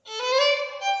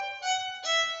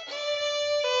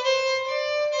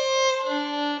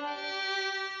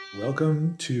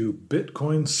Welcome to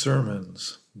Bitcoin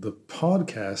Sermons, the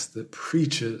podcast that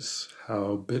preaches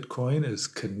how Bitcoin is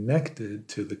connected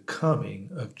to the coming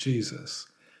of Jesus.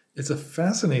 It's a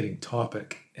fascinating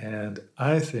topic, and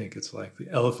I think it's like the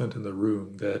elephant in the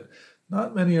room that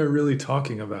not many are really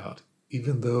talking about,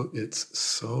 even though it's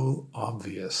so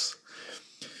obvious.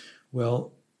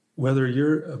 Well, whether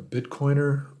you're a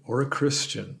Bitcoiner or a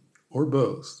Christian, or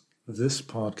both, this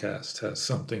podcast has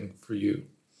something for you.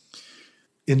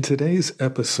 In today's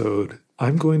episode,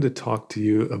 I'm going to talk to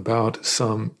you about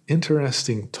some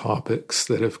interesting topics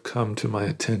that have come to my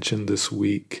attention this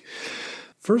week.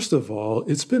 First of all,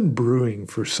 it's been brewing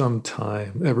for some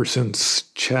time, ever since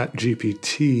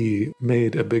ChatGPT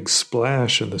made a big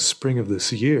splash in the spring of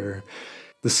this year.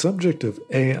 The subject of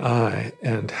AI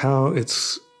and how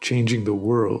it's changing the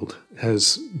world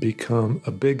has become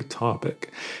a big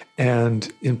topic.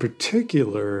 And in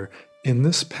particular, in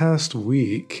this past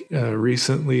week,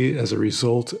 recently, as a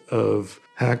result of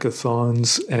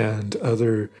hackathons and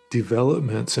other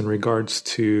developments in regards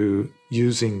to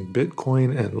using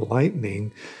Bitcoin and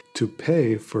Lightning to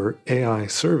pay for AI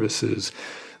services,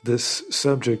 this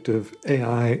subject of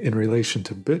AI in relation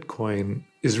to Bitcoin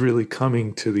is really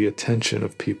coming to the attention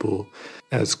of people,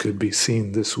 as could be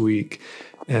seen this week.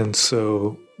 And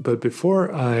so, but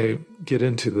before I get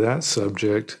into that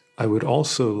subject, I would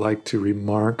also like to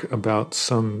remark about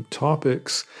some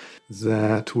topics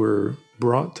that were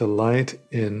brought to light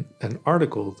in an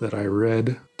article that I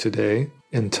read today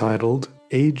entitled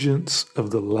Agents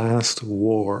of the Last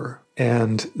War.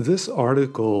 And this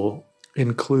article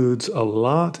includes a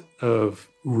lot of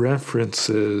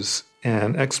references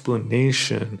and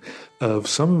explanation of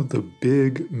some of the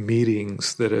big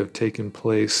meetings that have taken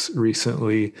place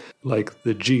recently, like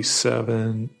the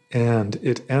G7, and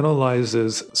it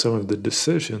analyzes some of the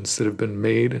decisions that have been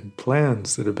made and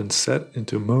plans that have been set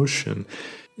into motion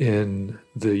in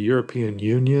the European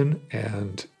Union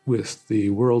and with the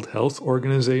World Health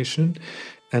Organization,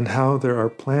 and how there are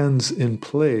plans in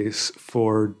place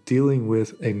for dealing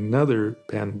with another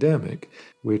pandemic,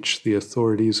 which the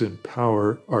authorities in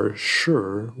power are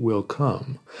sure will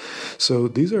come. So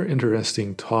these are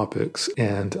interesting topics,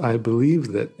 and I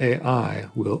believe that AI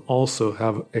will also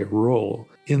have a role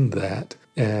in that.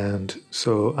 And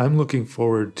so I'm looking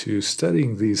forward to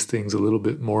studying these things a little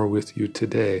bit more with you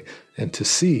today and to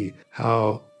see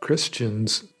how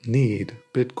Christians need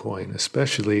Bitcoin,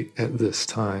 especially at this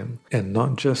time. And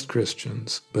not just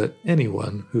Christians, but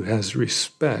anyone who has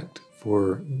respect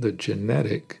for the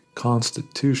genetic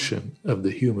constitution of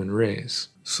the human race.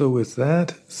 So with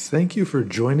that, thank you for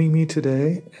joining me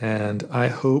today, and I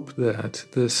hope that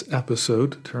this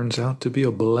episode turns out to be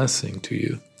a blessing to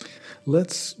you.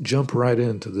 Let's jump right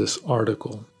into this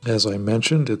article. As I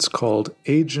mentioned, it's called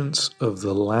Agents of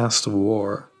the Last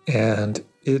War, and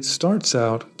it starts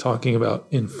out talking about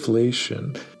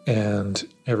inflation, and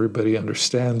everybody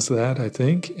understands that, I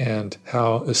think, and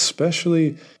how,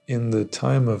 especially in the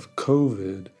time of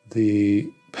COVID,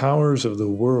 the powers of the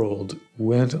world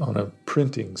went on a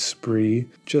printing spree,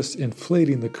 just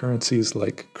inflating the currencies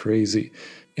like crazy.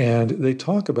 And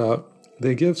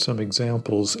they give some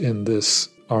examples in this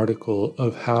article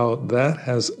of how that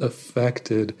has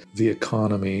affected the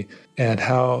economy and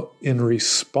how in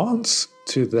response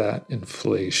to that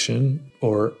inflation,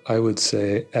 or I would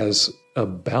say as a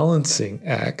balancing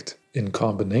act in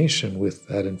combination with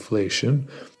that inflation,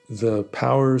 the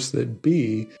powers that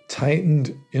be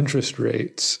tightened interest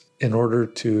rates in order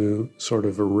to sort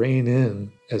of rein in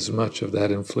as much of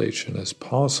that inflation as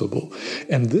possible.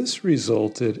 And this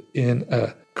resulted in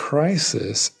a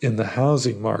crisis in the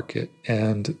housing market.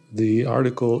 And the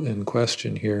article in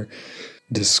question here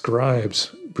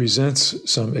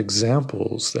presents some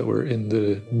examples that were in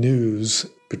the news,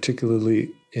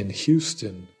 particularly in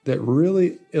Houston, that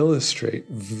really illustrate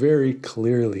very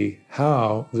clearly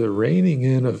how the reining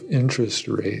in of interest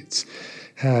rates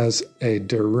has a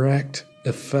direct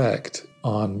effect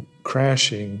on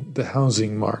crashing the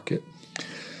housing market.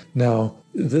 Now,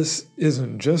 this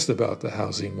isn't just about the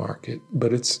housing market,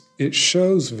 but it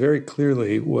shows very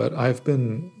clearly what I've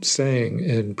been saying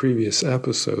in previous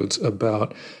episodes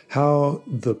about how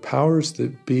the powers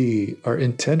that be are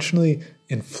intentionally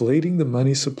inflating the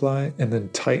money supply and then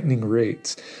tightening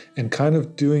rates and kind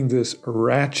of doing this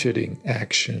ratcheting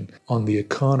action on the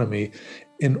economy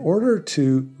in order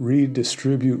to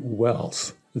redistribute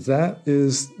wealth. That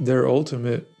is their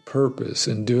ultimate purpose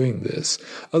in doing this.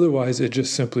 Otherwise, it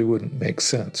just simply wouldn't make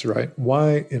sense, right?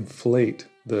 Why inflate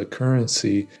the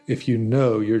currency if you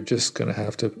know you're just going to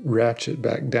have to ratchet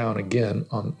back down again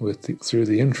through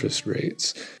the interest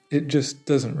rates? It just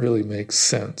doesn't really make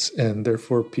sense, and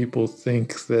therefore people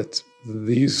think that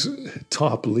these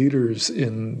top leaders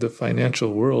in the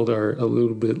financial world are a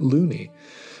little bit loony.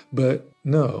 But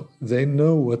no, they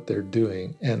know what they're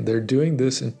doing, and they're doing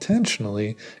this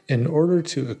intentionally in order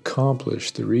to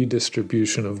accomplish the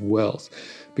redistribution of wealth.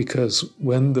 Because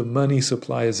when the money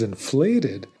supply is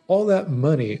inflated, all that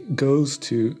money goes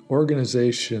to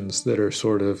organizations that are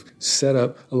sort of set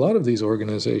up. A lot of these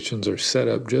organizations are set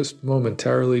up just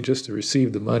momentarily just to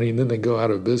receive the money, and then they go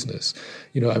out of business.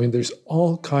 There's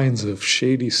all kinds of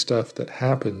shady stuff that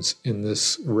happens in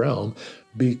this realm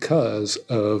because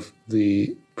of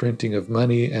the printing of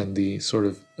money and the sort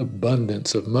of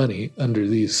abundance of money under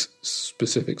these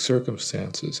specific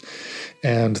circumstances.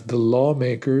 And the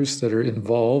lawmakers that are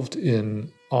involved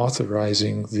in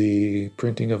authorizing the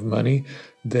printing of money,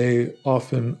 they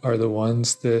often are the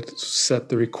ones that set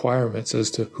the requirements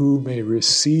as to who may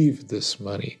receive this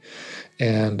money.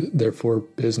 And therefore,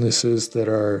 businesses that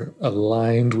are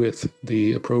aligned with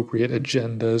the appropriate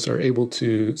agendas are able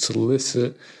to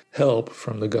solicit help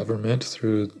from the government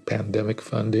through pandemic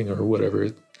funding or whatever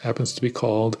it happens to be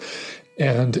called.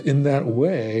 And in that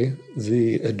way,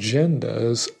 the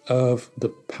agendas of the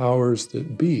powers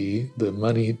that be, the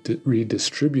money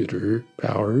redistributor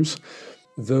powers,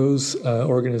 those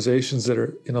organizations that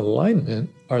are in alignment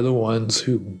are the ones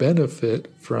who benefit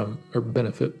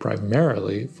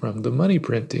primarily from the money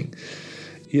printing.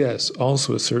 Yes,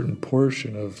 also a certain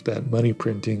portion of that money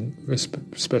printing,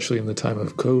 especially in the time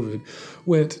of COVID,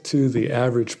 went to the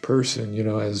average person,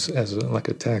 as like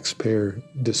a taxpayer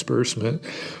disbursement.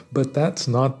 But that's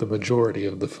not the majority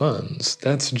of the funds.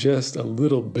 That's just a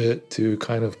little bit to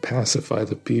kind of pacify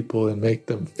the people and make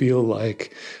them feel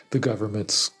like the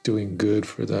government's doing good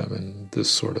for them and this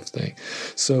sort of thing.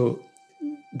 So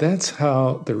that's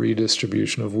how the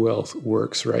redistribution of wealth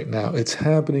works right now. It's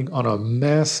happening on a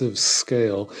massive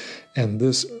scale, and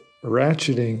this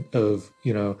ratcheting of,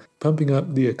 pumping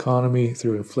up the economy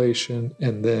through inflation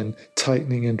and then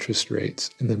tightening interest rates,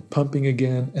 and then pumping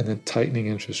again and then tightening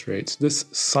interest rates. This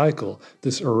cycle,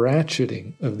 this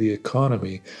ratcheting of the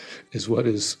economy is what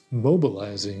is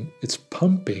mobilizing, it's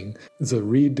pumping the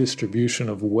redistribution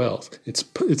of wealth.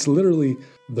 It's literally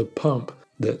the pump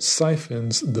that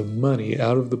siphons the money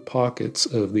out of the pockets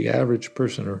of the average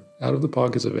person or out of the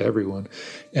pockets of everyone,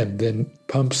 and then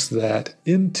pumps that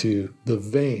into the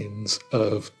veins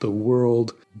of the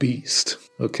world beast.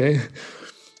 Okay?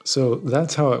 So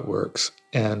that's how it works.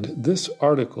 And this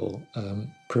article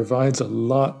provides a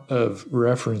lot of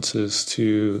references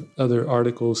to other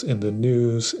articles in the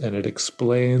news, and it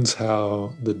explains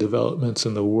how the developments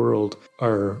in the world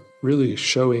are really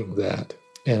showing that.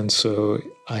 And so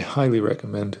I highly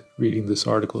recommend reading this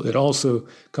article. It also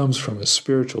comes from a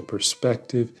spiritual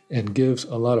perspective and gives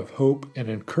a lot of hope and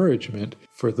encouragement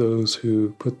for those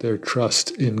who put their trust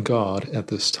in God at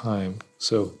this time.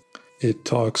 So it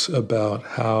talks about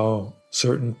how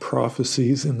certain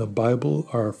prophecies in the Bible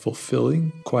are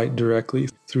fulfilling quite directly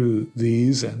through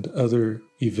these and other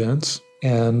events.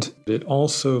 And it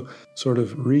also sort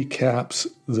of recaps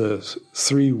the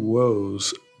 3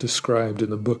 woes described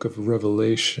in the book of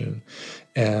Revelation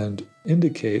and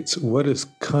indicates what is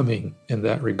coming in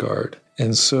that regard.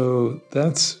 And so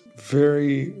that's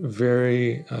very,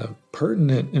 very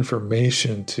pertinent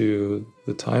information to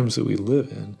the times that we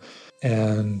live in.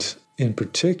 And in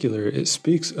particular, it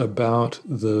speaks about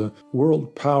the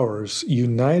world powers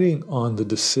uniting on the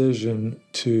decision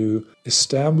to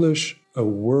establish a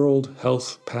world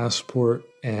health passport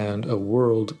and a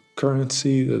world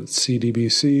currency, the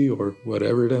CDBC or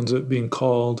whatever it ends up being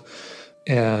called,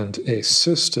 and a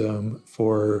system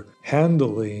for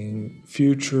handling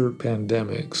future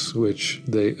pandemics, which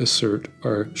they assert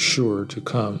are sure to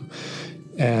come.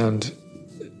 And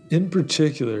in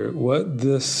particular, what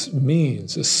this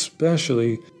means,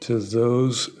 especially to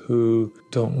those who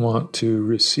don't want to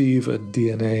receive a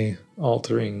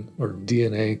DNA-altering or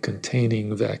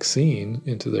DNA-containing vaccine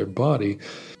into their body,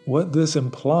 what this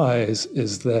implies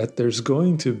is that there's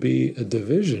going to be a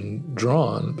division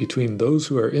drawn between those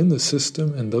who are in the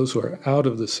system and those who are out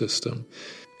of the system.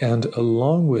 And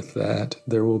along with that,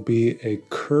 there will be a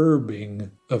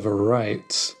curbing of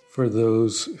rights for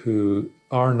those who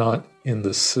are not in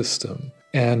the system.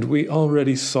 And we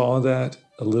already saw that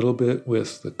a little bit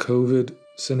with the COVID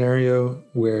scenario,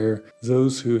 where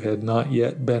those who had not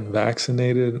yet been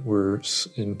vaccinated were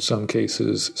in some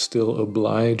cases still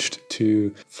obliged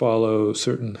to follow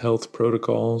certain health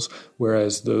protocols,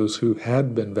 whereas those who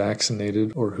had been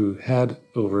vaccinated or who had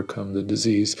overcome the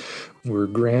disease were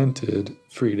granted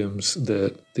freedoms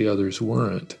that the others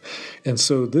weren't. And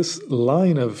so this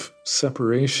line of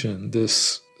separation,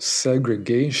 this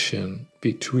segregation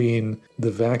between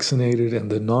the vaccinated and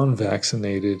the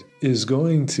non-vaccinated is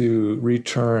going to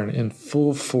return in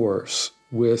full force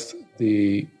with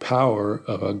the power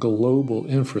of a global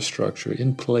infrastructure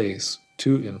in place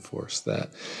to enforce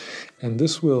that. And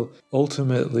this will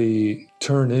ultimately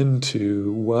turn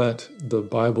into what the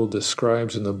Bible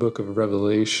describes in the book of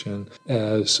Revelation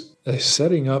as a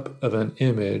setting up of an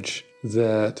image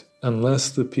that, unless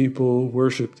the people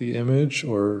worship the image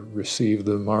or receive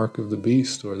the mark of the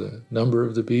beast or the number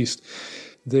of the beast,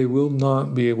 they will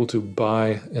not be able to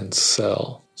buy and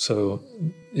sell. So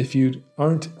if you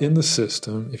aren't in the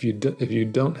system, if you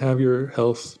don't have your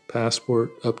health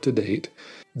passport up to date,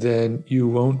 then you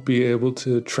won't be able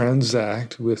to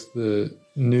transact with the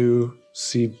new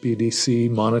CBDC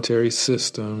monetary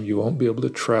system. You won't be able to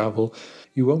travel.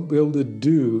 You won't be able to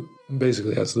do,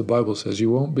 basically, as the Bible says,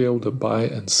 you won't be able to buy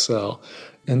and sell.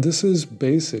 And this is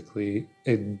basically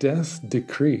a death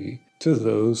decree to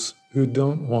those who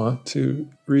don't want to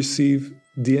receive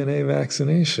DNA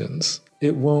vaccinations.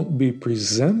 It won't be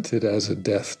presented as a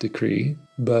death decree,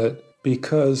 but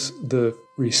because the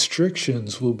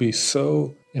restrictions will be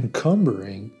so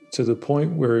encumbering to the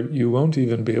point where you won't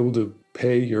even be able to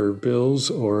pay your bills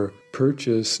or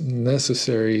purchase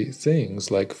necessary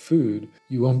things like food.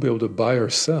 You won't be able to buy or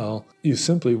sell. You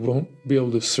simply won't be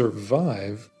able to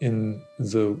survive in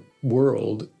the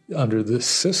world under this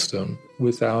system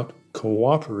without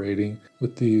cooperating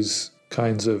with these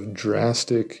kinds of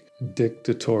drastic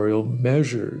dictatorial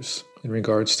measures in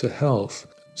regards to health.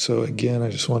 So again, I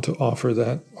just want to offer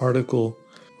that article,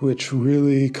 which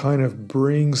really kind of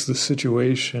brings the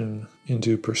situation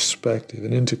into perspective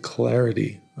and into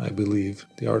clarity, I believe.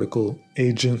 The article,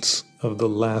 Agents of the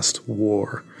Last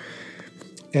War.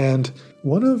 And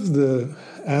one of the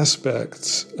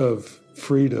aspects of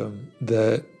freedom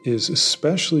that is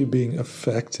especially being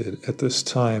affected at this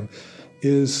time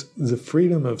is the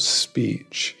freedom of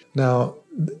speech. Now,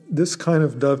 this kind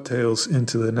of dovetails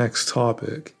into the next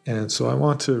topic, and so I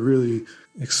want to really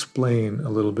explain a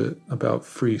little bit about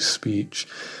free speech.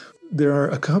 There are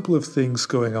a couple of things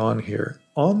going on here.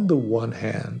 On the one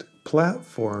hand,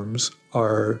 platforms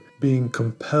are being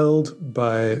compelled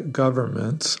by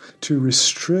governments to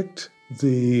restrict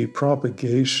the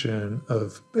propagation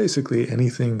of basically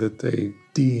anything that they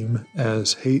deem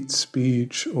as hate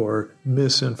speech or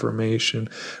misinformation,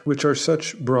 which are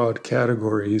such broad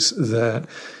categories that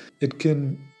it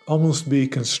can almost be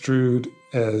construed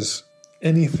as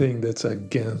anything that's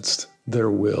against their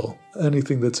will,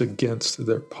 anything that's against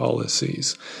their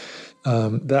policies.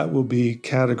 That will be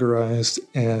categorized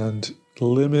and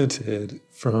limited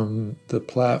from the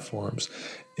platforms.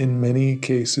 In many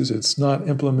cases, it's not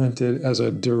implemented as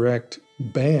a direct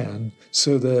ban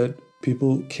so that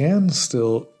people can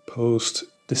still post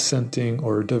dissenting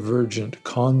or divergent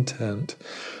content,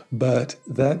 but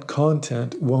that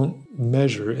content won't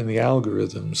measure in the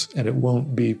algorithms and it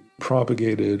won't be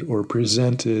propagated or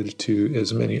presented to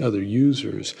as many other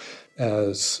users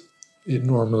as it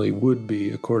normally would be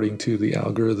according to the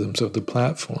algorithms of the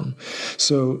platform.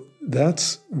 So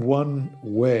that's one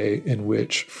way in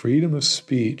which freedom of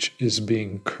speech is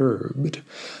being curbed.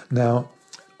 Now,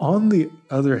 on the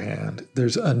other hand,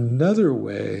 there's another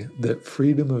way that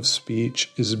freedom of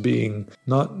speech is being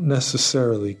not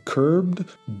necessarily curbed,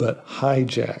 but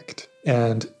hijacked.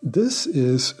 And this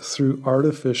is through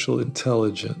artificial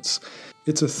intelligence.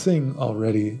 It's a thing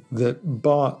already that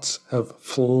bots have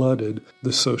flooded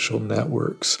the social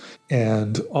networks.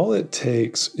 And all it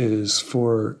takes is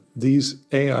for these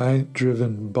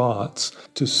AI-driven bots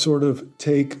to sort of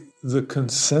take the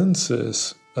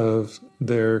consensus of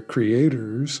their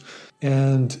creators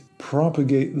and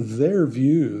propagate their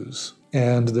views.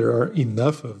 And there are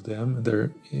enough of them. There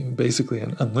are basically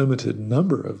an unlimited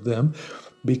number of them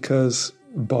because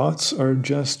bots are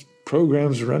just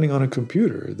programs running on a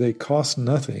computer. They cost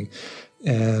nothing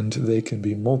and they can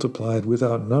be multiplied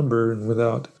without number and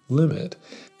without limit.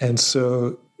 And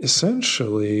so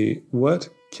essentially what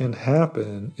can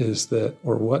happen is that,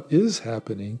 or what is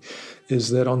happening,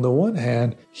 is that on the one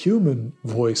hand, human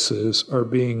voices are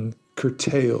being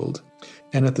curtailed.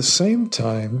 And at the same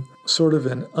time, sort of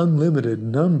an unlimited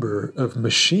number of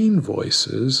machine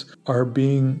voices are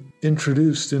being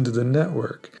introduced into the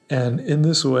network. And in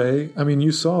this way, I mean,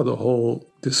 you saw the whole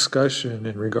discussion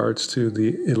in regards to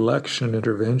the election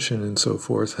intervention and so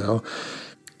forth, how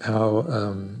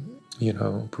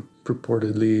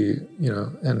purportedly,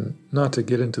 and not to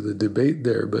get into the debate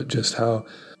there, but just how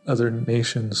other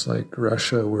nations like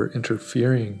Russia were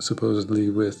interfering supposedly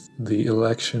with the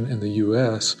election in the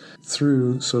US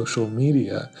through social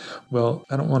media. Well,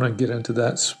 I don't want to get into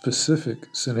that specific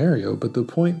scenario, but the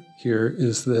point here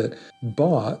is that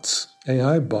bots,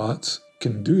 AI bots,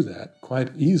 can do that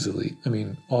quite easily. I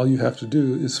mean, all you have to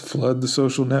do is flood the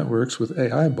social networks with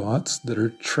AI bots that are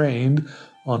trained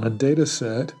on a data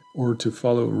set or to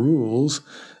follow rules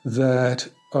that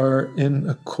are in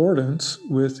accordance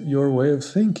with your way of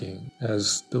thinking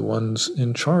as the ones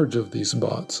in charge of these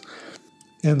bots.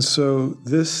 And so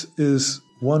this is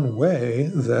one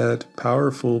way that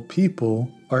powerful people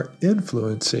are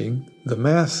influencing the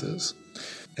masses.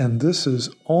 And this is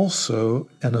also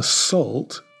an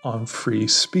assault on free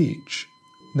speech.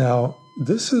 Now,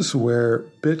 this is where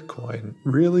Bitcoin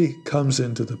really comes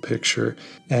into the picture.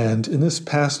 And in this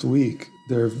past week,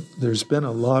 there's been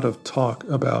a lot of talk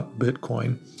about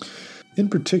Bitcoin. In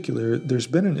particular, there's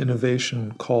been an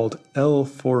innovation called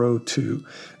L402,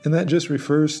 and that just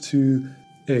refers to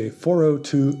a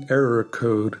 402 error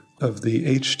code of the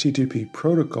HTTP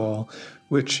protocol,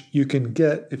 which you can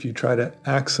get if you try to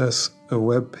access a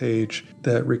web page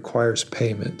that requires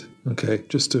payment. Okay,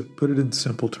 just to put it in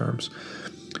simple terms.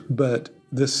 But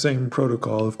this same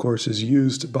protocol, of course, is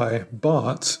used by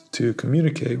bots to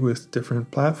communicate with different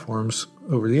platforms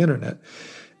over the internet.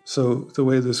 So the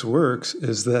way this works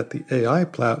is that the AI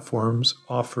platforms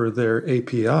offer their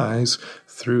APIs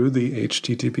through the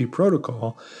HTTP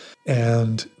protocol,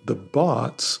 and the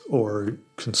bots or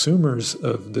consumers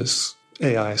of this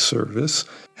AI service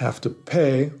have to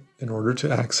pay in order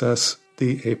to access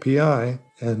the API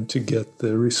and to get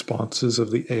the responses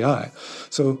of the AI.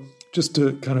 So just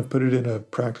to kind of put it in a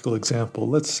practical example,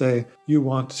 let's say you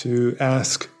want to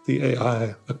ask the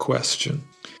AI a question.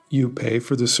 You pay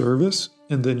for the service,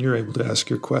 and then you're able to ask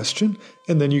your question,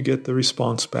 and then you get the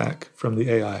response back from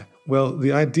the AI. Well,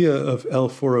 the idea of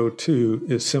L402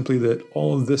 is simply that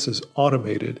all of this is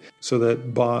automated so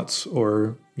that bots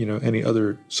or any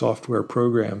other software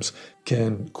programs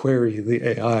can query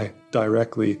the AI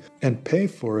directly and pay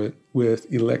for it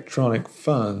with electronic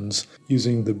funds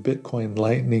using the Bitcoin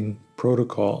Lightning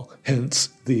protocol, hence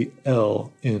the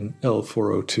L in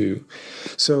L402.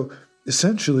 So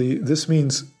essentially, this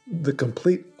means the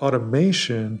complete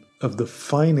automation of the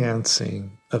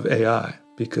financing of AI,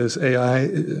 because AI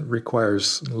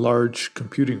requires large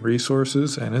computing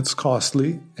resources and it's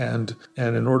costly, and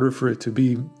in order for it to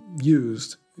be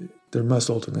used, there must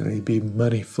ultimately be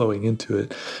money flowing into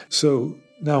it. So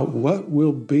now, what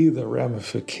will be the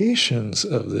ramifications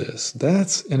of this?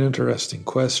 That's an interesting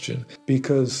question,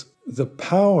 because the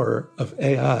power of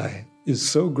AI is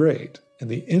so great, and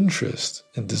the interest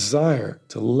and desire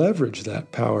to leverage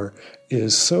that power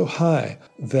is so high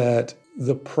that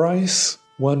the price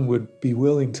one would be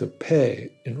willing to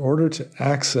pay in order to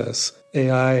access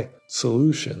AI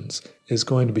solutions is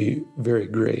going to be very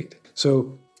great.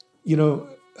 So,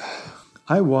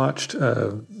 I watched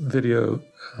a video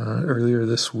earlier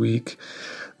this week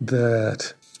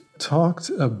that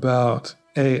talked about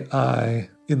AI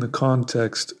in the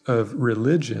context of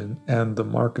religion and the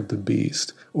mark of the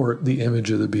beast, or the image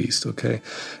of the beast, okay?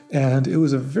 And it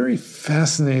was a very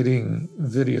fascinating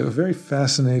video, a very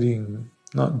fascinating,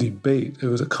 not debate, it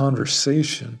was a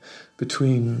conversation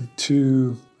between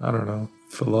two,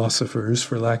 philosophers,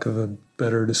 for lack of a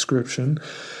better description,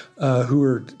 who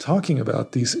were talking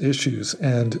about these issues,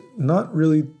 and not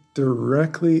really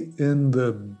directly in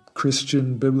the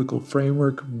Christian biblical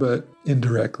framework, but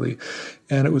indirectly.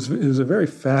 And it was a very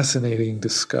fascinating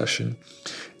discussion.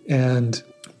 And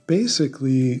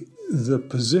basically, the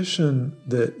position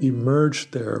that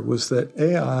emerged there was that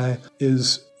AI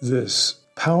is this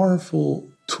powerful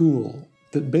tool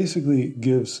that basically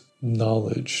gives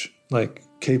knowledge, like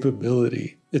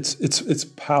capability. It's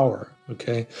power,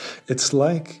 okay? It's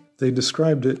like they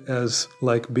described it as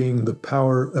like being the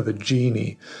power of a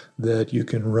genie, that you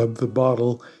can rub the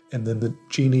bottle and then the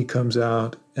genie comes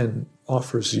out and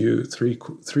offers you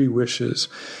three wishes.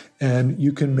 And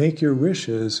you can make your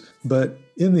wishes, but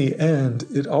in the end,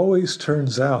 it always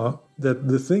turns out that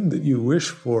the thing that you wish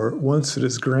for, once it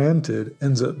is granted,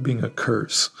 ends up being a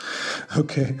curse.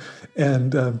 Okay?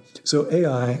 And so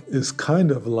AI is kind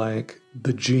of like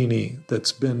the genie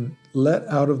that's been let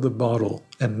out of the bottle,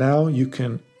 and now you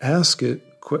can ask it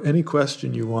any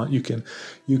question you want. You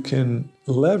can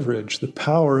leverage the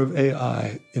power of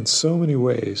AI in so many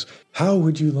ways. How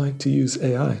would you like to use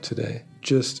AI today?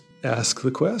 Just ask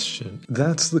the question.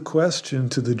 That's the question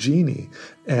to the genie,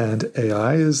 and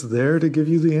AI is there to give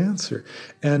you the answer.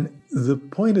 And the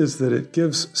point is that it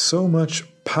gives so much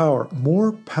power,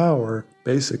 more power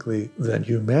basically than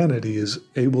humanity is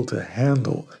able to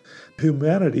handle.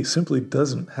 humanity simply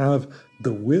doesn't have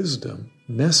the wisdom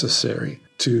necessary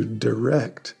to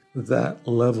direct that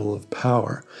level of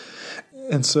power.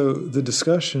 And so the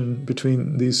discussion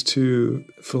between these two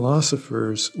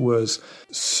philosophers was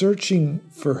searching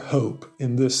for hope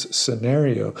in this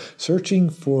scenario, searching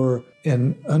for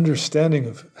an understanding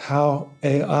of how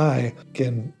AI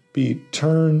can be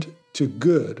turned to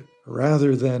good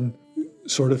rather than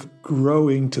sort of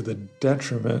growing to the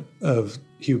detriment of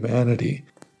humanity.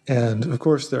 And of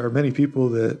course, there are many people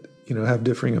that have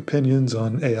differing opinions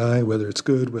on AI, whether it's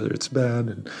good, whether it's bad,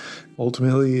 and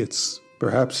ultimately it's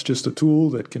perhaps just a tool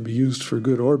that can be used for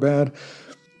good or bad.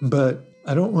 But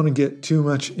I don't want to get too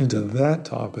much into that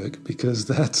topic because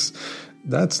that's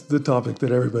the topic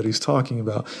that everybody's talking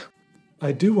about.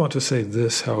 I do want to say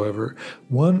this, however.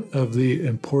 One of the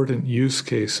important use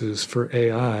cases for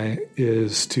AI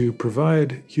is to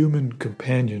provide human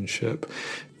companionship.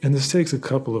 And this takes a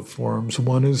couple of forms.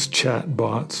 One is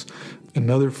chatbots.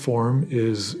 Another form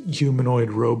is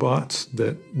humanoid robots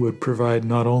that would provide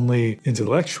not only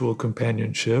intellectual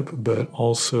companionship, but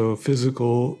also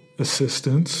physical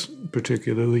assistance,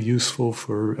 particularly useful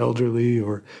for elderly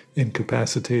or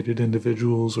incapacitated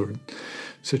individuals or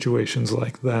situations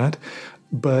like that.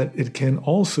 But it can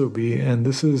also be, and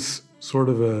this is sort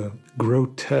of a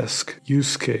grotesque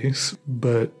use case,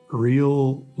 but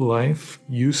real life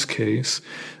use case,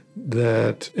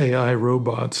 that AI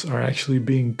robots are actually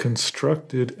being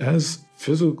constructed as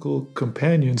physical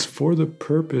companions for the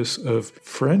purpose of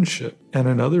friendship. And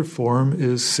another form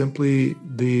is simply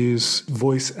these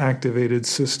voice-activated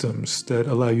systems that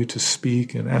allow you to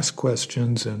speak and ask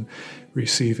questions and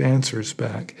receive answers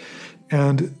back.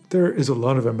 And there is a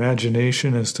lot of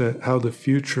imagination as to how the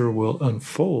future will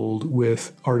unfold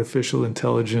with artificial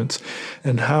intelligence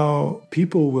and how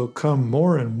people will come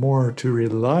more and more to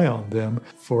rely on them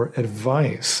for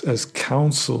advice as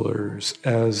counselors,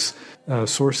 as a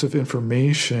source of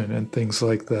information and things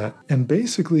like that. And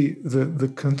basically,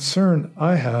 the concern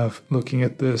I have looking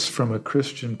at this from a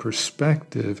Christian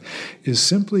perspective is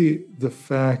simply the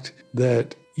fact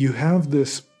that you have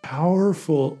this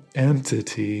powerful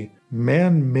entity,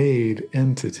 man-made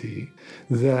entity,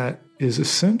 that is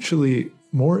essentially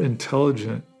more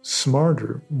intelligent,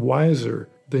 smarter, wiser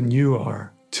than you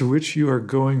are, to which you are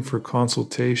going for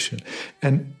consultation.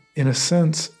 And in a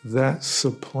sense, that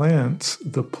supplants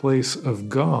the place of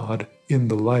God in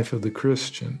the life of the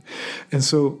Christian. And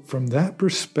so from that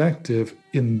perspective,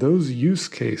 in those use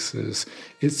cases,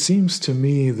 it seems to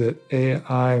me that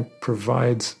AI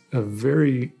provides a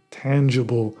very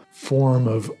tangible form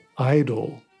of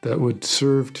idol that would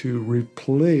serve to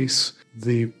replace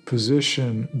the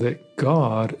position that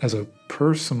God, as a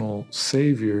personal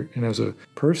Savior and as a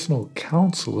personal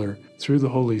counselor through the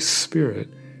Holy Spirit,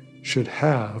 should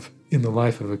have in the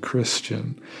life of a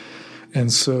Christian.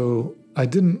 And so I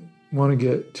didn't want to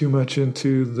get too much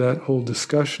into that whole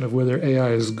discussion of whether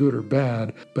AI is good or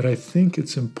bad, but I think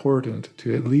it's important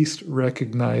to at least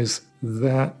recognize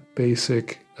that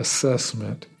basic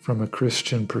assessment from a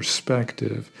Christian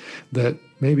perspective, that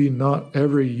maybe not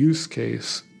every use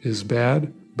case is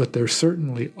bad, but there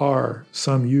certainly are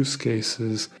some use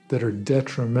cases that are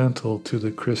detrimental to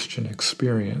the Christian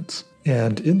experience.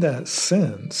 And in that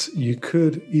sense, you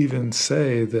could even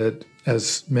say that,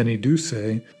 as many do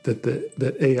say,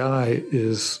 that AI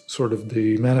is sort of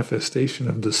the manifestation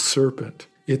of the serpent.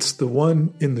 It's the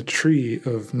one in the tree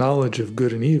of knowledge of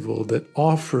good and evil that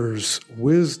offers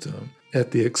wisdom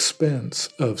at the expense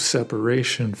of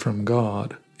separation from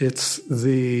God. It's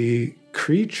the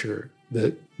creature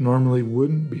that normally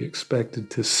wouldn't be expected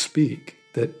to speak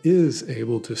that is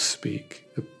able to speak,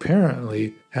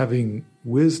 apparently having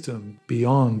wisdom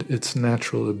beyond its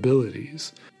natural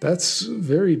abilities. That's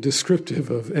very descriptive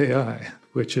of AI,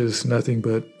 which is nothing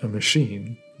but a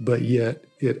machine, but yet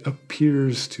it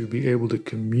appears to be able to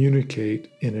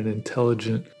communicate in an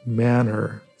intelligent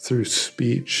manner through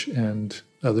speech and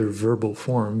other verbal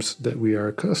forms that we are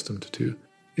accustomed to.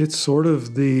 It's sort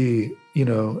of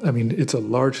it's a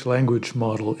large language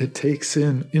model. It takes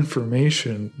in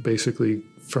information basically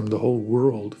from the whole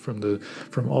world,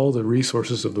 from all the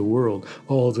resources of the world,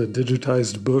 all the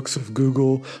digitized books of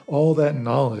Google. All that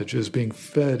knowledge is being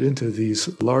fed into these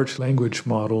large language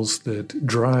models that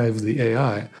drive the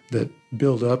AI, that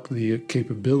build up the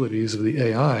capabilities of the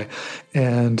AI.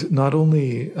 And not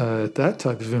only that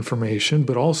type of information,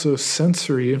 but also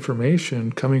sensory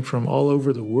information coming from all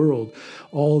over the world,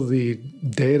 all the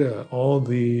data, all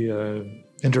the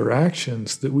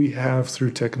interactions that we have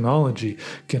through technology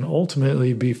can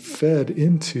ultimately be fed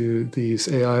into these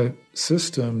AI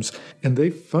systems, and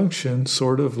they function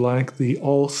sort of like the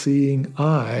all-seeing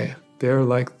eye They're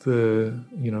like the,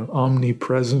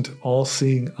 omnipresent,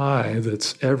 all-seeing eye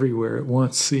that's everywhere at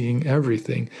once, seeing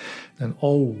everything, and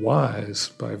all wise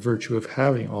by virtue of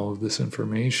having all of this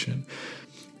information.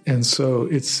 And so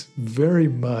it's very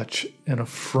much an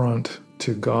affront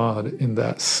to God in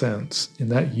that sense, in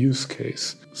that use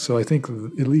case. So I think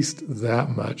at least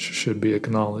that much should be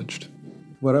acknowledged.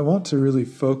 What I want to really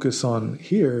focus on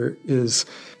here is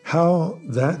how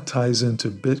that ties into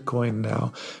Bitcoin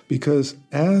now, because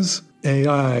as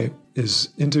AI is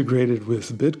integrated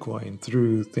with Bitcoin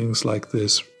through things like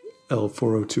this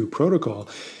L402 protocol,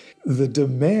 the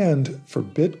demand for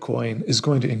Bitcoin is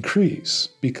going to increase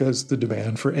because the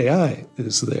demand for AI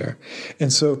is there.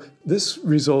 And so this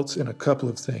results in a couple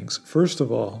of things. First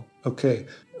of all,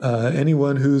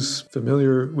 anyone who's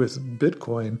familiar with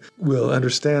Bitcoin will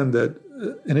understand that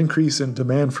an increase in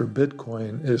demand for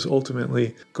Bitcoin is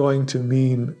ultimately going to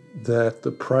mean that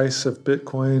the price of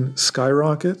Bitcoin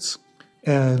skyrockets,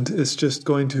 and it's just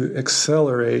going to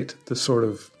accelerate the sort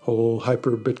of whole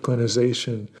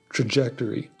hyper-Bitcoinization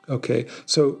trajectory. Okay,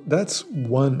 so that's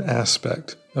one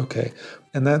aspect. Okay,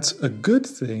 and that's a good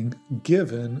thing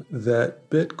given that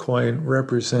Bitcoin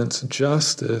represents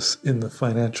justice in the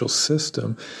financial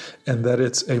system and that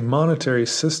it's a monetary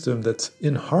system that's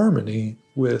in harmony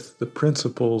with the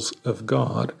principles of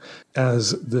God,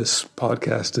 as this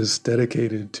podcast is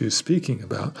dedicated to speaking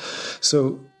about.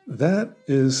 So that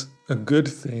is a good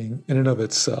thing in and of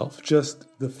itself. Just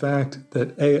the fact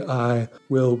that AI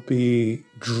will be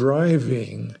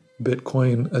driving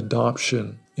Bitcoin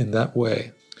adoption in that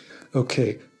way.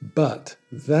 Okay, but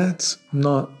that's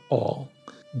not all.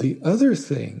 The other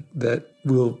thing that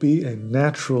will be a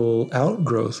natural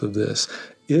outgrowth of this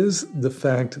is the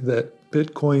fact that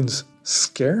Bitcoin's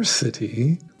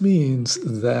scarcity means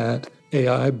that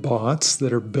AI bots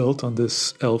that are built on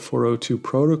this L402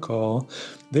 protocol,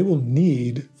 they will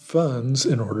need funds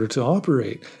in order to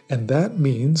operate. And that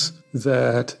means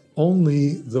that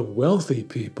only the wealthy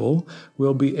people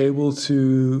will be able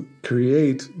to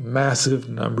create massive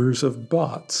numbers of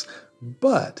bots.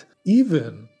 But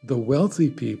even the wealthy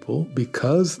people,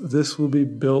 because this will be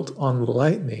built on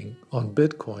Lightning, on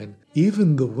Bitcoin,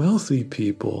 even the wealthy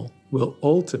people will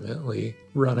ultimately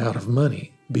run out of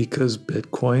money because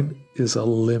Bitcoin is a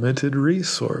limited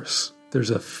resource. There's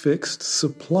a fixed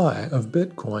supply of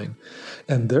Bitcoin,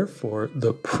 and therefore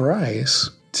the price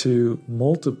to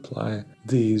multiply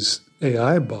these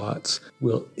AI bots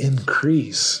will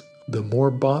increase the more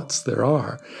bots there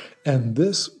are. And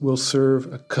this will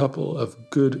serve a couple of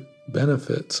good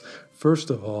benefits. First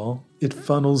of all, it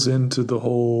funnels into the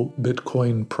whole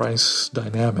Bitcoin price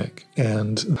dynamic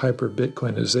and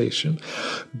hyper-Bitcoinization.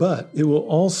 But it will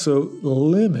also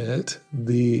limit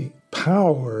the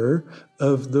power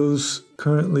of those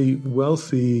currently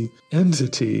wealthy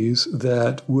entities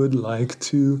that would like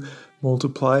to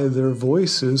multiply their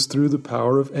voices through the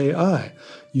power of AI,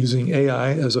 using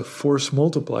AI as a force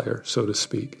multiplier, so to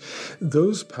speak.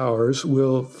 Those powers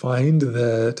will find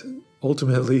that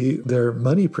ultimately their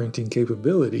money printing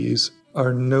capabilities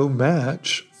are no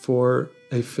match for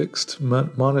a fixed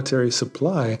monetary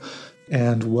supply,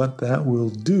 and what that will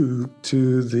do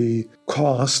to the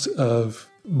cost of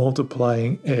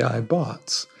multiplying AI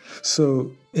bots.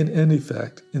 So in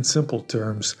effect, in simple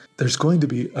terms, there's going to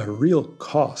be a real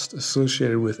cost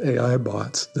associated with AI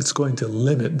bots that's going to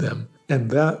limit them. And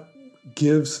that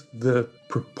gives the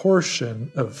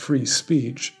proportion of free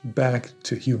speech back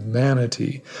to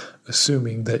humanity,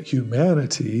 assuming that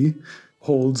humanity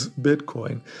holds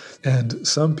Bitcoin. And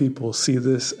some people see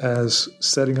this as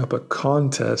setting up a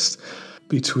contest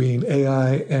between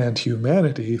AI and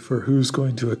humanity for who's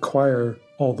going to acquire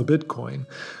all the Bitcoin.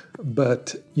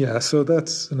 But yeah, so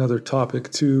that's another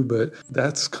topic too, but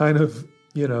that's kind of,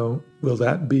 will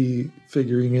that be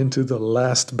figuring into the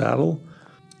last battle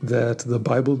that the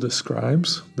Bible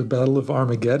describes, the Battle of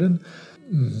Armageddon?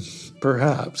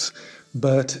 Perhaps.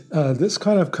 But this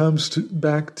kind of comes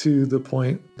back to the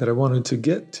point that I wanted to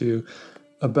get to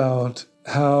about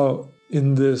how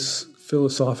in this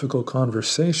philosophical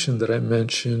conversation that I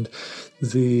mentioned,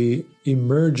 the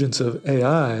emergence of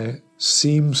AI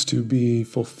seems to be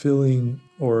fulfilling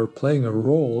or playing a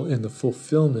role in the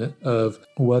fulfillment of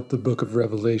what the book of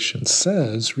Revelation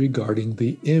says regarding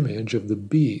the image of the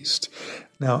beast.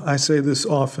 Now, I say this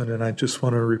often, and I just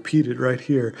want to repeat it right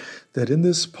here, that in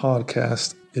this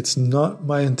podcast, it's not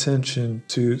my intention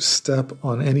to step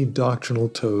on any doctrinal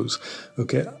toes.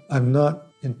 Okay, I'm not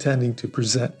intending to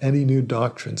present any new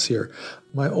doctrines here.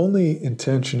 My only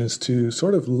intention is to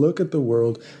sort of look at the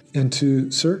world and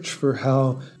to search for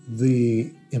how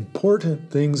the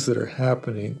important things that are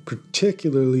happening,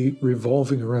 particularly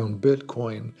revolving around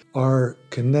Bitcoin, are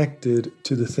connected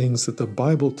to the things that the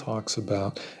Bible talks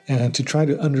about, and to try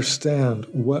to understand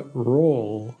what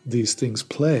role these things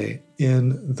play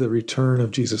in the return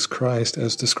of Jesus Christ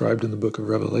as described in the book of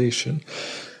Revelation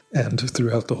and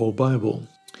throughout the whole Bible.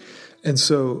 And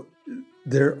so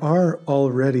there are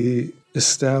already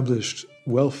established,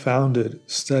 well-founded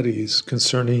studies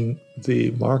concerning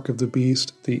the mark of the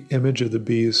beast, the image of the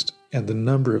beast, and the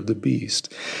number of the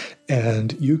beast.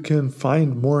 And you can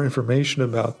find more information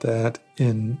about that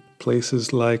in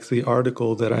places like the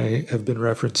article that I have been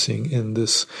referencing in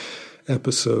this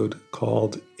episode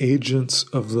called Agents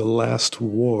of the Last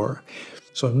War.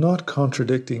 So I'm not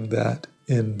contradicting that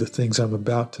in the things I'm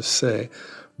about to say,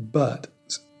 but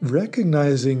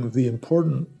recognizing the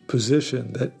important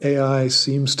position that AI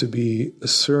seems to be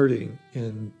asserting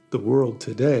in the world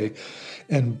today.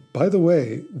 And by the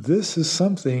way, this is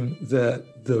something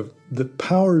that the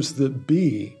powers that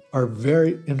be are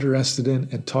very interested in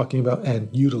and talking about and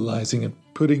utilizing and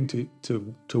putting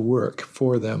to work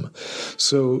for them.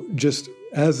 So just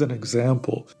as an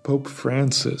example, Pope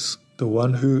Francis, the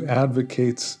one who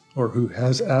advocates or who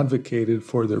has advocated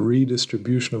for the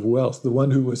redistribution of wealth, the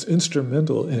one who was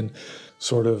instrumental in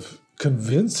sort of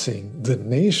convincing the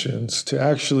nations to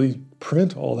actually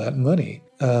print all that money.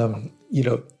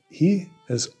 He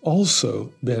has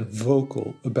also been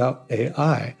vocal about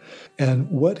AI. And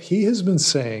what he has been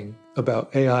saying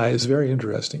about AI is very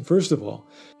interesting. First of all,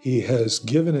 he has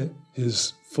given it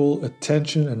his full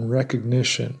attention and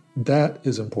recognition. That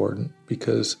is important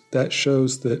because that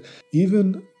shows that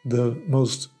even the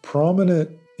most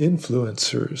prominent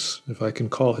influencers, if I can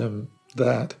call him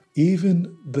that,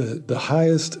 even the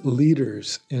highest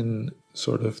leaders in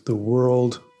sort of the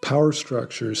world power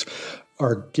structures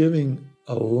are giving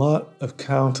a lot of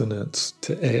countenance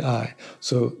to AI.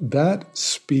 So that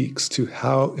speaks to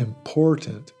how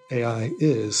important AI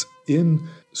is in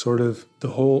sort of the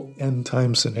whole end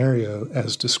time scenario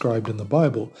as described in the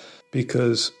Bible,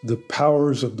 because the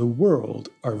powers of the world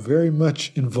are very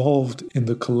much involved in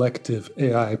the collective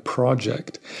AI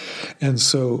project. And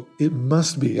so it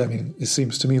must be, it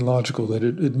seems to me logical that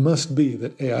it must be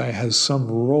that AI has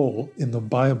some role in the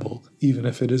Bible, even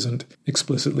if it isn't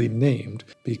explicitly named,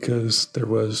 because there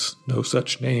was no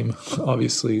such name,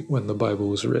 obviously, when the Bible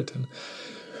was written.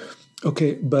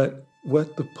 Okay, but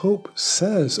what the Pope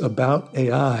says about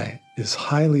AI is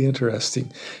highly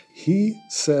interesting. He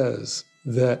says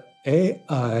that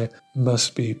AI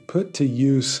must be put to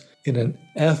use in an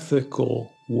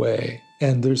ethical way.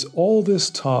 And there's all this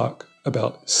talk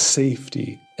about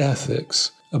safety,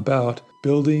 ethics, about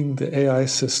building the AI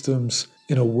systems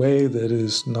in a way that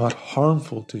is not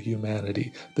harmful to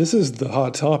humanity. This is the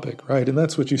hot topic, right? And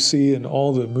that's what you see in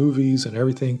all the movies and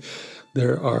everything.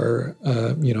 There are,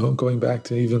 going back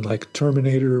to even like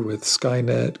Terminator with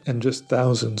Skynet and just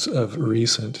thousands of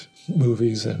recent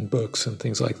movies and books and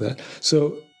things like that.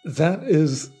 So that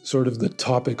is sort of the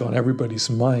topic on everybody's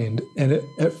mind. And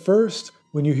at first,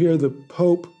 when you hear the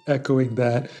Pope echoing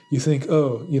that, you think,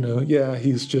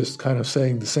 he's just kind of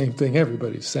saying the same thing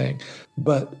everybody's saying.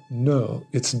 But no,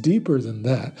 it's deeper than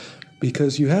that,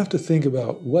 because you have to think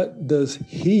about what does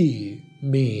he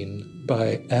mean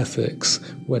by ethics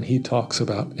when he talks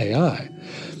about AI.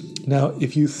 Now,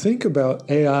 if you think about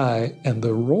AI and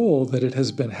the role that it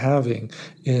has been having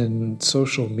in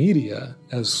social media,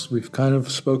 as we've kind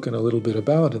of spoken a little bit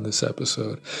about in this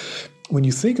episode, when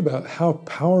you think about how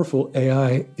powerful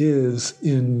AI is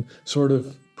in sort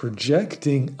of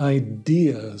projecting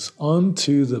ideas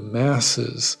onto the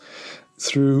masses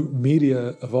through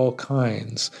media of all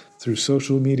kinds, through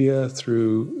social media,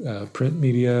 through print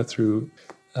media, through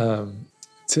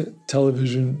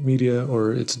television media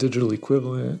or its digital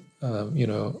equivalent,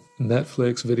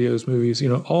 Netflix, videos, movies,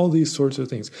 all these sorts of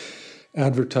things,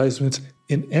 advertisements,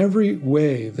 in every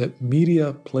way that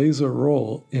media plays a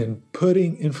role in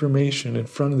putting information in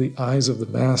front of the eyes of the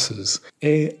masses,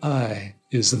 AI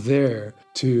is there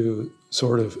to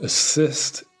sort of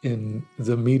assist in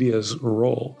the media's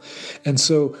role. And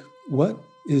so what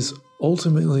is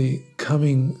ultimately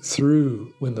coming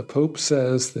through when the Pope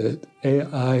says that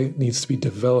AI needs to be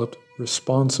developed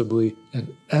responsibly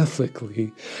and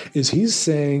ethically is he's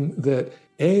saying that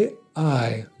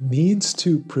AI needs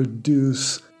to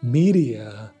produce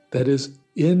media that is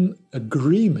in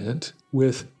agreement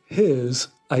with his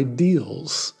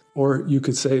ideals, or you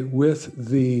could say with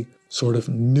the sort of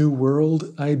new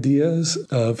world ideas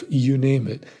of you name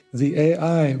it. The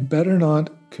AI better not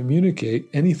communicate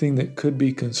anything that could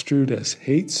be construed as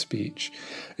hate speech.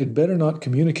 It better not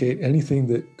communicate anything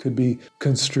that could be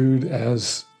construed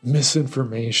as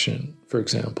misinformation, for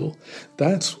example.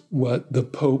 That's what the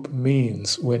Pope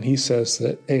means when he says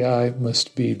that AI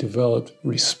must be developed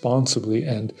responsibly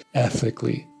and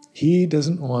ethically. He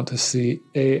doesn't want to see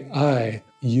AI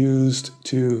used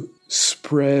to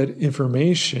spread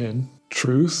information,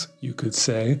 truth, you could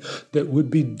say, that would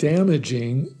be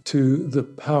damaging to the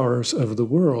powers of the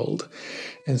world.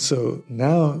 And so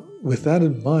now, with that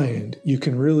in mind, you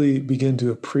can really begin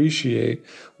to appreciate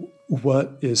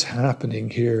what is happening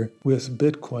here with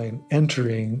Bitcoin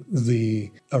entering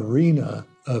the arena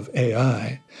of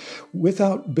AI.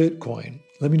 Without Bitcoin,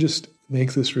 let me just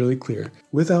make this really clear.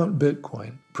 Without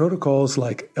Bitcoin, protocols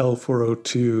like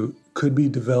L402 could be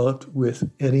developed with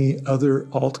any other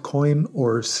altcoin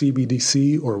or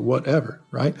CBDC or whatever,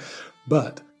 right?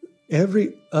 But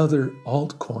every other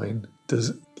altcoin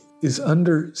is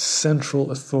under central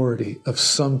authority of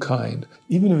some kind,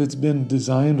 even if it's been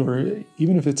designed or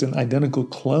even if it's an identical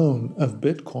clone of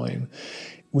Bitcoin.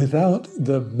 Without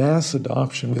the mass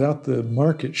adoption, without the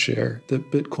market share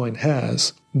that Bitcoin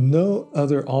has, no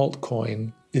other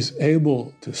altcoin is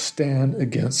able to stand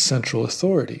against central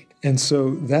authority. And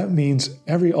so that means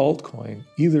every altcoin,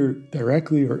 either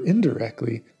directly or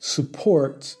indirectly,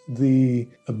 supports the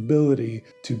ability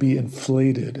to be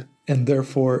inflated. And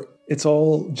therefore, it's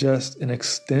all just an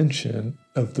extension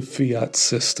of the fiat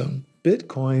system.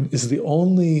 Bitcoin is the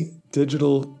only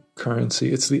digital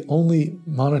currency. It's the only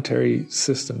monetary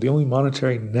system, the only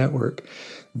monetary network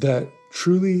that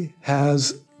truly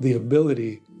has the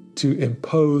ability to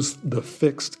impose the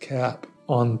fixed cap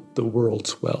on the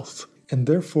world's wealth. And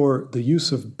therefore, the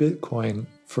use of Bitcoin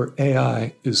for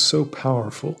AI is so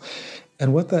powerful.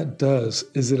 And what that does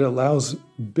is it allows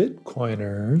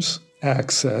Bitcoiners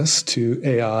access to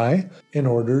AI in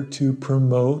order to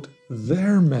promote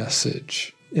their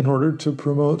message, in order to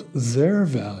promote their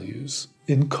values,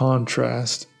 in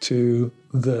contrast to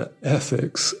the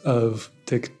ethics of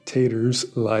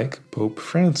dictators like Pope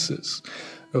Francis.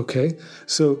 Okay,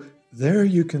 so there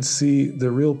you can see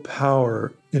the real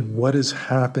power in what is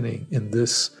happening in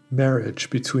this marriage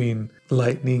between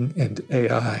Lightning and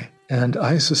AI. And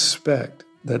I suspect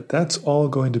that that's all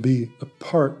going to be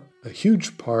a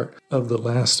huge part of the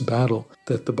last battle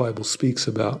that the Bible speaks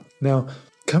about. Now,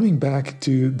 coming back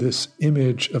to this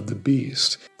image of the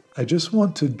beast, I just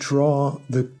want to draw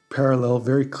the parallel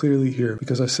very clearly here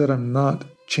because I said I'm not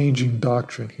changing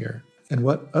doctrine here. And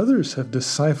what others have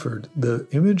deciphered the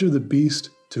image of the beast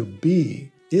to be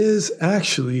is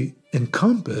actually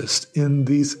encompassed in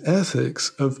these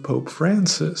ethics of Pope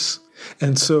Francis.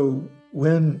 And so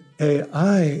when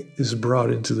AI is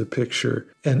brought into the picture,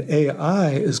 and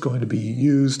AI is going to be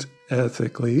used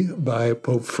ethically by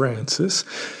Pope Francis,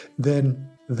 then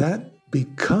that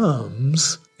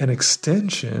becomes an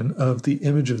extension of the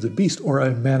image of the beast, or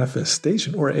a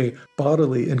manifestation, or a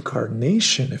bodily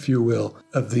incarnation, if you will,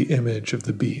 of the image of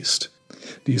the beast.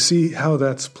 Do you see how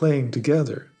that's playing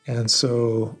together? And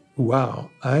so, wow,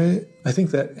 I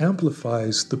think that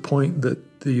amplifies the point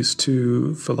that these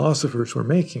two philosophers were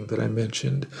making that I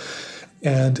mentioned,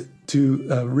 and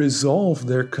to resolve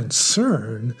their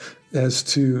concern as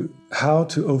to how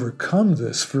to overcome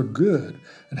this for good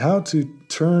and how to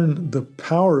turn the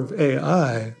power of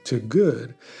AI to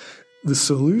good. The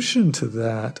solution to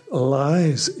that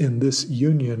lies in this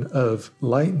union of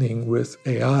Lightning with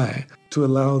AI to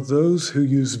allow those who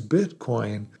use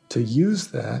Bitcoin to use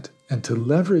that and to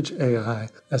leverage AI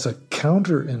as a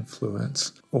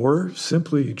counter-influence, or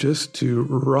simply just to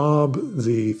rob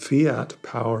the fiat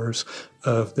powers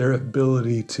of their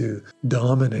ability to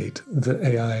dominate the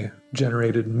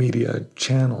AI-generated media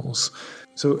channels.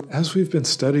 So as we've been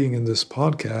studying in this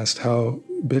podcast how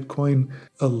Bitcoin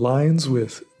aligns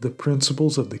with the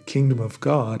principles of the kingdom of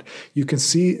God, you can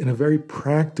see in a very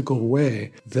practical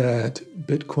way that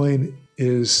Bitcoin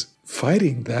is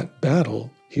fighting that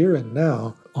battle here and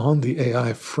now on the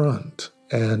AI front.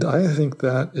 And I think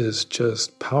that is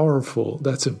just powerful.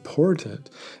 That's important.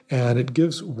 And it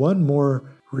gives one more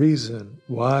reason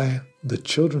why the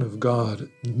children of God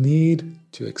need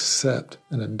to accept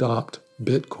and adopt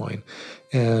Bitcoin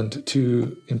and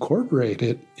to incorporate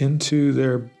it into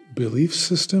their belief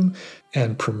system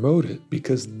and promote it,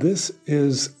 because this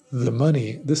is the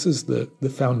money, this is the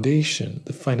foundation,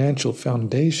 the financial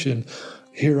foundation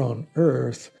here on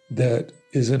earth that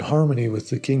is in harmony with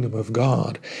the kingdom of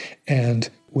God. And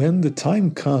when the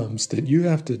time comes that you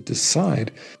have to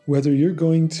decide whether you're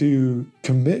going to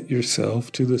commit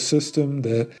yourself to the system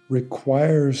that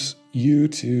requires you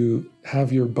to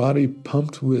have your body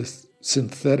pumped with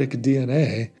synthetic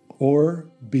DNA, or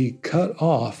be cut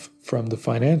off from the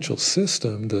financial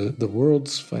system, the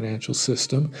world's financial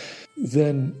system,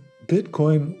 then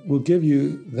Bitcoin will give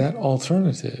you that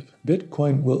alternative.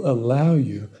 Bitcoin will allow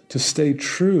you to stay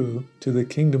true to the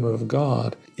kingdom of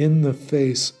God in the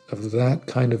face of that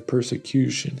kind of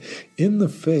persecution, in the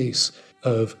face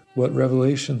of what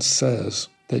Revelation says,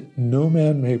 that no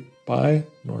man may buy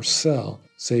nor sell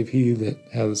save he that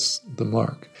has the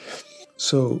mark.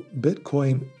 So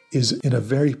Bitcoin is, in a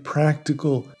very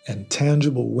practical and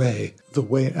tangible way, the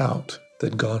way out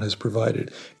that God has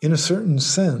provided. In a certain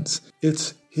sense,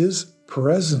 it's his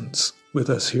presence with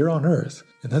us here on earth.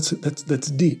 And that's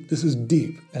deep. This is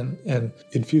deep. And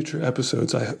in future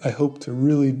episodes, I hope to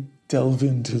really delve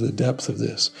into the depth of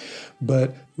this.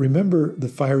 But remember the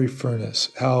fiery furnace,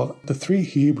 how the three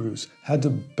Hebrews had to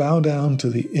bow down to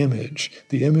the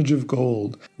image of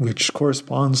gold, which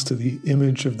corresponds to the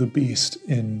image of the beast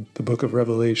in the book of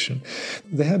Revelation.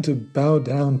 They had to bow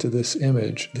down to this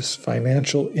image, this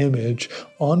financial image,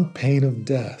 on pain of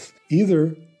death.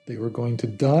 Either they were going to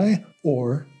die,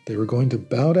 or they were going to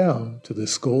bow down to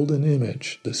this golden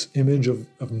image, this image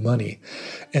of money.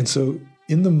 And so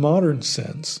in the modern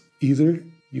sense, either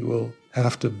you will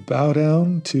have to bow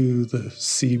down to the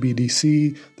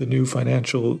CBDC, the new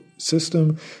financial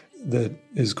system that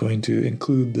is going to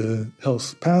include the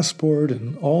health passport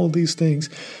and all these things,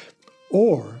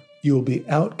 or you will be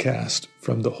outcast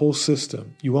from the whole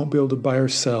system. You won't be able to buy or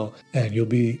sell, and you'll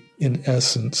be, in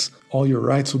essence, all your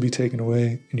rights will be taken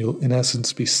away, and you'll, in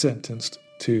essence, be sentenced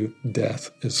to death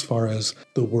as far as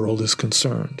the world is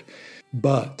concerned.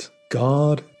 But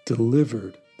God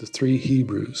delivered the three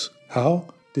Hebrews.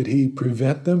 How? Did he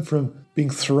prevent them from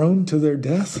being thrown to their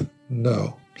death?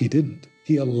 No, he didn't.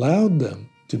 He allowed them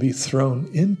to be thrown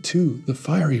into the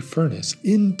fiery furnace,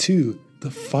 into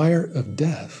the fire of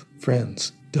death.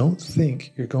 Friends, don't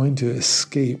think you're going to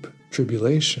escape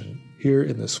tribulation here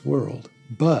in this world.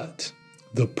 But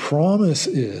the promise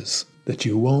is that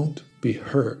you won't be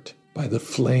hurt by the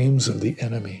flames of the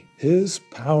enemy. His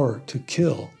power to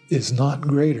kill is not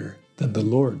greater than the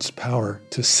Lord's power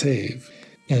to save.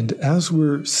 And as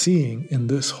we're seeing in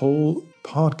this whole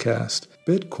podcast,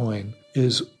 Bitcoin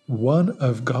is one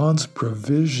of God's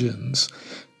provisions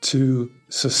to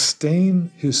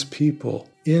sustain his people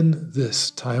in this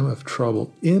time of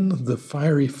trouble, in the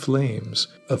fiery flames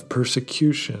of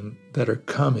persecution that are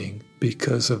coming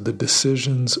because of the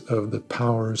decisions of the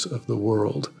powers of the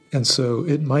world. And so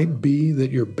it might be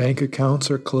that your bank accounts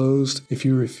are closed if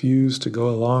you refuse to go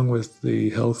along with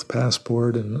the health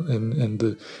passport and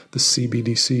the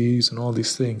CBDCs and all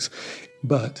these things.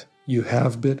 But you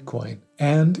have Bitcoin,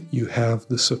 and you have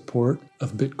the support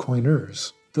of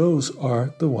Bitcoiners. Those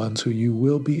are the ones who you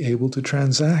will be able to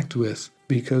transact with,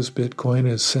 because Bitcoin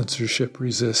is censorship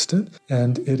resistant,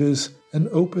 and it is an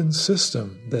open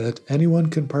system that anyone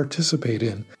can participate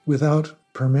in without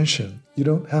permission. You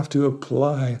don't have to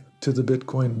apply to the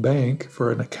Bitcoin bank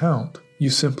for an account. You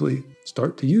simply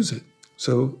start to use it.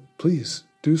 So please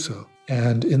do so.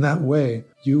 And in that way,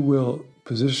 you will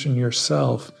position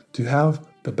yourself to have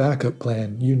the backup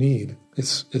plan you need.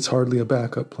 It's hardly a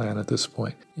backup plan at this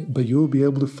point, but you will be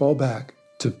able to fall back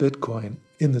to Bitcoin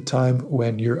in the time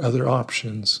when your other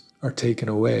options are taken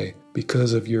away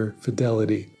because of your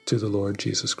fidelity to the Lord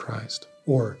Jesus Christ,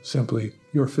 or simply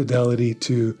your fidelity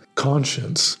to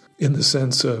conscience in the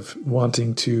sense of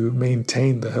wanting to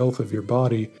maintain the health of your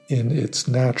body in its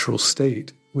natural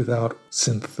state without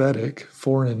synthetic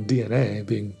foreign DNA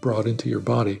being brought into your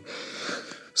body.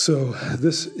 So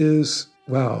this is,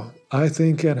 wow, I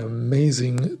think an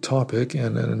amazing topic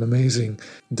and an amazing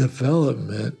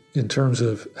development in terms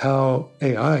of how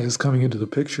AI is coming into the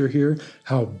picture here,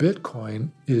 how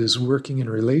Bitcoin is working in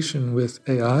relation with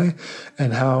AI,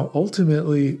 and how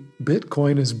ultimately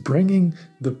Bitcoin is bringing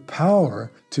the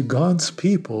power to God's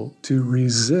people to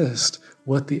resist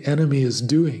what the enemy is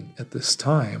doing at this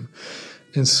time.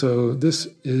 And so this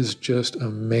is just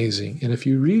amazing. And if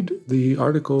you read the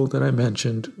article that I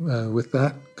mentioned with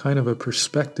that kind of a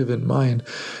perspective in mind,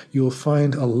 you'll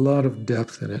find a lot of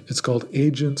depth in it. It's called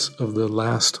Agents of the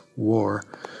Last War.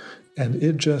 And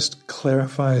it just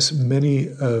clarifies many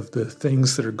of the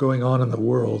things that are going on in the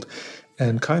world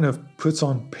and kind of puts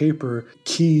on paper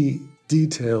key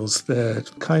details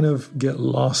that kind of get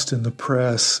lost in the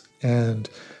press and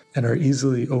are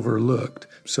easily overlooked.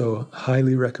 So,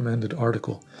 highly recommended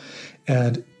article.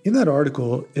 And in that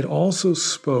article, it also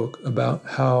spoke about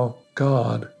how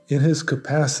God, in his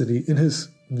capacity, in his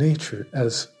nature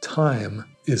as time,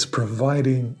 is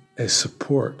providing a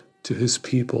support to his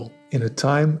people in a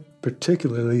time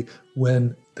particularly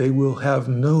when they will have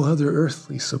no other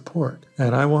earthly support.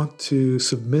 And I want to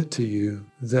submit to you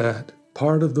that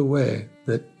part of the way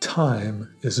that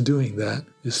time is doing that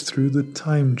is through the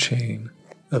time chain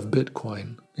of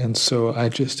Bitcoin. And so I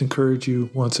just encourage you,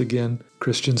 once again,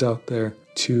 Christians out there,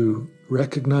 to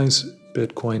recognize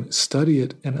Bitcoin, study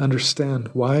it, and understand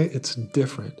why it's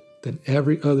different than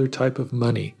every other type of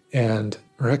money, and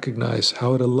recognize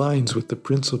how it aligns with the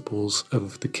principles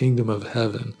of the kingdom of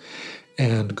heaven.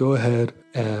 And go ahead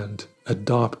and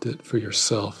adopt it for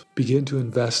yourself. Begin to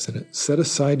invest in it. Set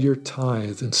aside your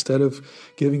tithe. Instead of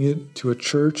giving it to a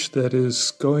church that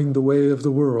is going the way of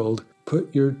the world,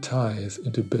 put your tithe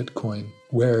into Bitcoin,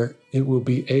 where it will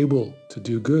be able to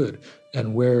do good,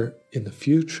 and where in the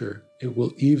future it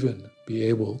will even be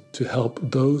able to help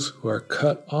those who are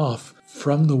cut off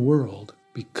from the world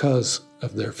because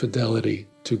of their fidelity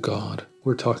to God.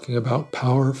 We're talking about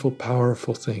powerful,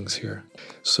 powerful things here.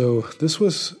 So this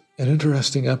was an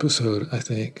interesting episode, I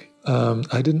think.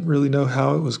 I didn't really know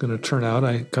how it was going to turn out.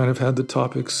 I kind of had the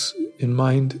topics in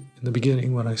mind in the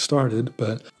beginning when I started,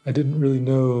 but I didn't really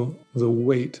know the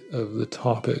weight of the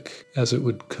topic as it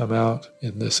would come out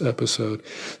in this episode.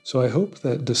 So I hope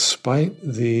that despite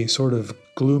the sort of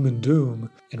gloom and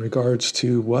doom in regards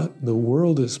to what the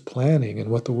world is planning and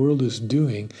what the world is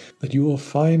doing, that you will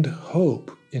find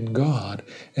hope in God,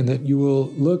 and that you will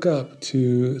look up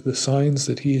to the signs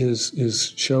that He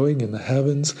is showing in the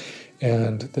heavens,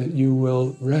 and that you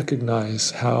will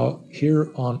recognize how here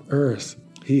on earth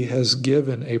He has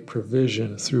given a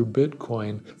provision through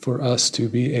Bitcoin for us to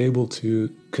be able to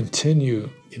continue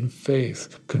in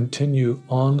faith, continue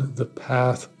on the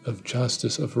path of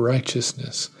justice, of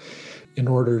righteousness, in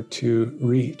order to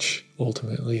reach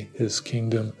ultimately His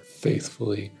kingdom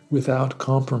faithfully, without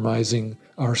compromising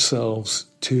ourselves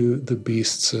to the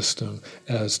beast system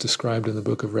as described in the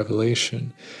book of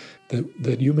Revelation,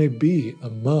 that you may be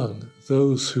among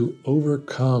those who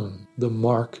overcome the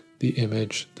mark, the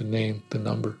image, the name, the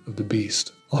number of the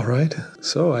beast. All right,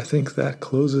 so I think that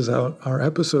closes out our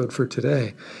episode for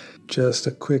today. Just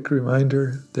a quick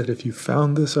reminder that if you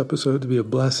found this episode to be a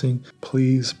blessing,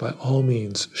 please, by all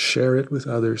means, share it with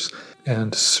others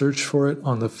and search for it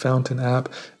on the Fountain app.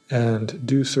 And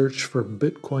do search for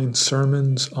Bitcoin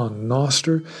sermons on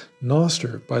Nostr.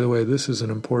 Nostr, by the way, this is an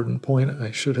important point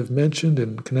I should have mentioned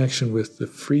in connection with the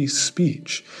free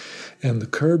speech and the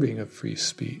curbing of free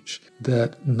speech,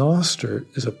 that Nostr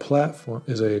is a platform,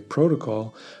 is a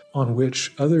protocol on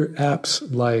which other apps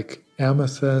like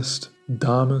Amethyst,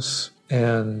 Damus,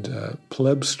 and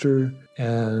Plebster,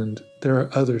 and there are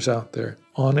others out there.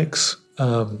 Onyx,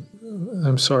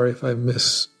 I'm sorry if I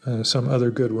miss some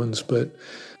other good ones, but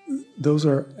those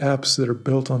are apps that are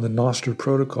built on the Nostr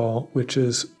protocol, which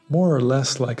is more or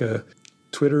less like a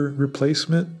Twitter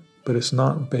replacement, but it's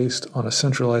not based on a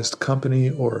centralized company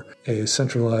or a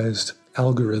centralized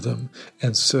algorithm.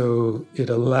 And so it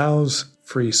allows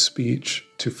free speech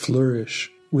to flourish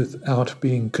without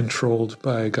being controlled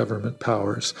by government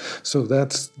powers. So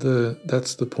that's the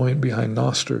point behind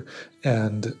Nostr.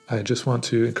 And I just want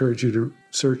to encourage you to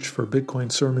search for Bitcoin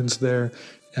sermons there.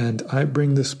 And I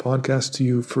bring this podcast to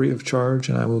you free of charge,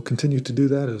 and I will continue to do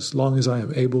that as long as I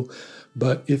am able.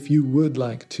 But if you would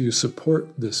like to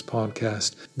support this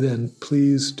podcast, then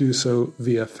please do so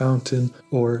via Fountain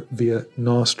or via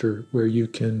Nostr, where you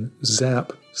can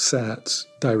zap sats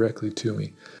directly to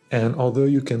me. And although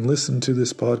you can listen to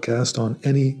this podcast on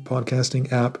any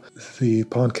podcasting app, the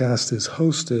podcast is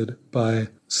hosted by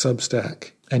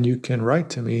Substack. And you can write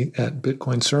to me at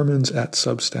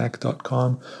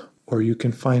bitcoinsermons@substack.com, or you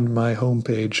can find my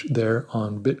homepage there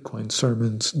on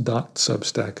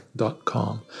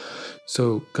bitcoinsermons.substack.com.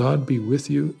 So God be with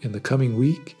you in the coming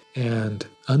week, and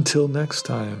until next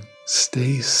time,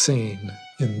 stay sane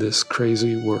in this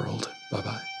crazy world.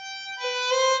 Bye-bye.